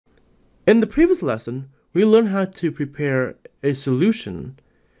In the previous lesson, we learned how to prepare a solution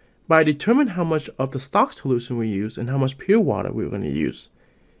by determining how much of the stock solution we use and how much pure water we're going to use.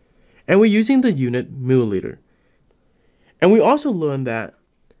 And we're using the unit milliliter. And we also learned that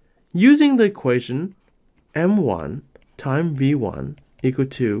using the equation M1 times V1 equal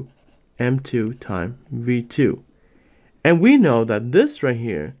to M2 times V2. And we know that this right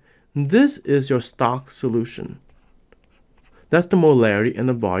here, this is your stock solution. That's the molarity and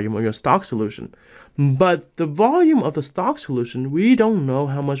the volume of your stock solution. But the volume of the stock solution, we don't know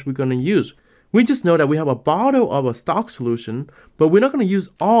how much we're going to use. We just know that we have a bottle of a stock solution, but we're not going to use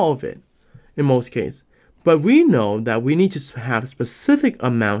all of it in most cases. But we know that we need to have specific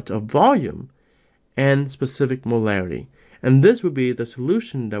amount of volume and specific molarity. And this would be the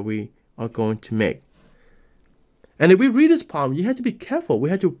solution that we are going to make. And if we read this problem, you have to be careful. We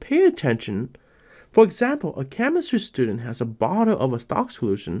have to pay attention. For example, a chemistry student has a bottle of a stock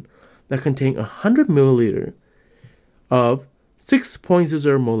solution that contains 100 milliliter of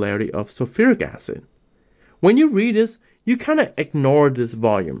 6.00 molarity of sulfuric acid. When you read this, you kind of ignore this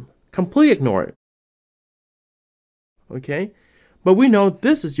volume. Completely ignore it. Okay? But we know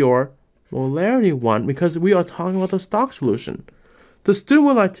this is your molarity one because we are talking about the stock solution. The student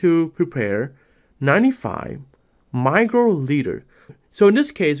would like to prepare 95 microliter. So in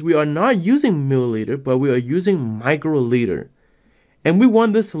this case, we are not using milliliter, but we are using microliter. And we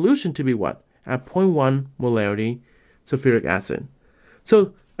want this solution to be what? At 0.1 molarity sulfuric acid.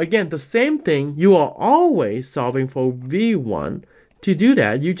 So again, the same thing, you are always solving for V1. To do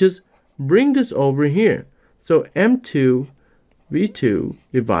that, you just bring this over here. So M2 V2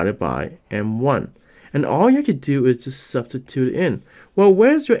 divided by M1. And all you have to do is just substitute in. Well,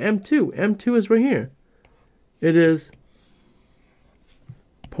 where's your M2? M2 is right here. It is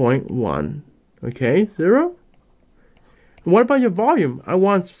 0.1, okay, 0. What about your volume? I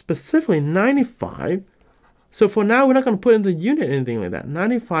want specifically 95. So for now, we're not going to put in the unit or anything like that.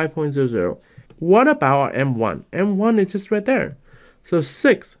 95.00. What about our M1? M1 is just right there. So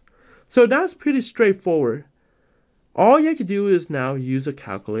 6. So that's pretty straightforward. All you have to do is now use a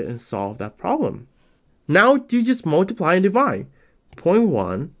calculator and solve that problem. Now you just multiply and divide.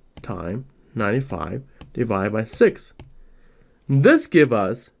 0.1 times 95 divided by 6. This gives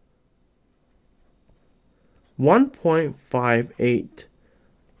us 1.58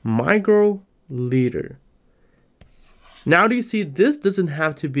 microliter. Now do you see this doesn't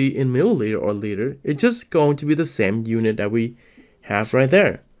have to be in milliliter or liter. It's just going to be the same unit that we have right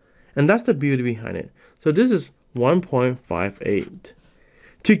there. And that's the beauty behind it. So this is 1.58.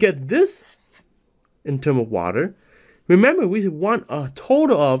 To get this in terms of water, remember we want a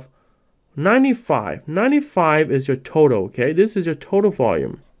total of 95. 95 is your total, okay? This is your total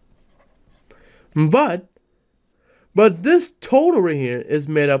volume. But this total right here is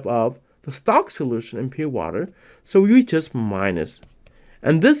made up of the stock solution in pure water, so we just minus.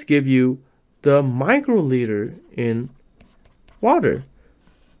 And this gives you the microliter in water.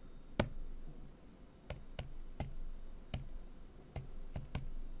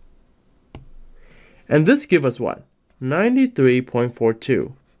 And this gives us what?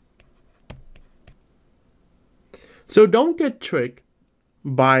 93.42. So don't get tricked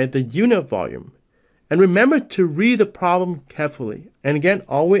by the unit volume. And remember to read the problem carefully. And again,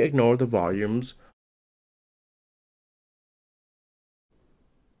 always ignore the volumes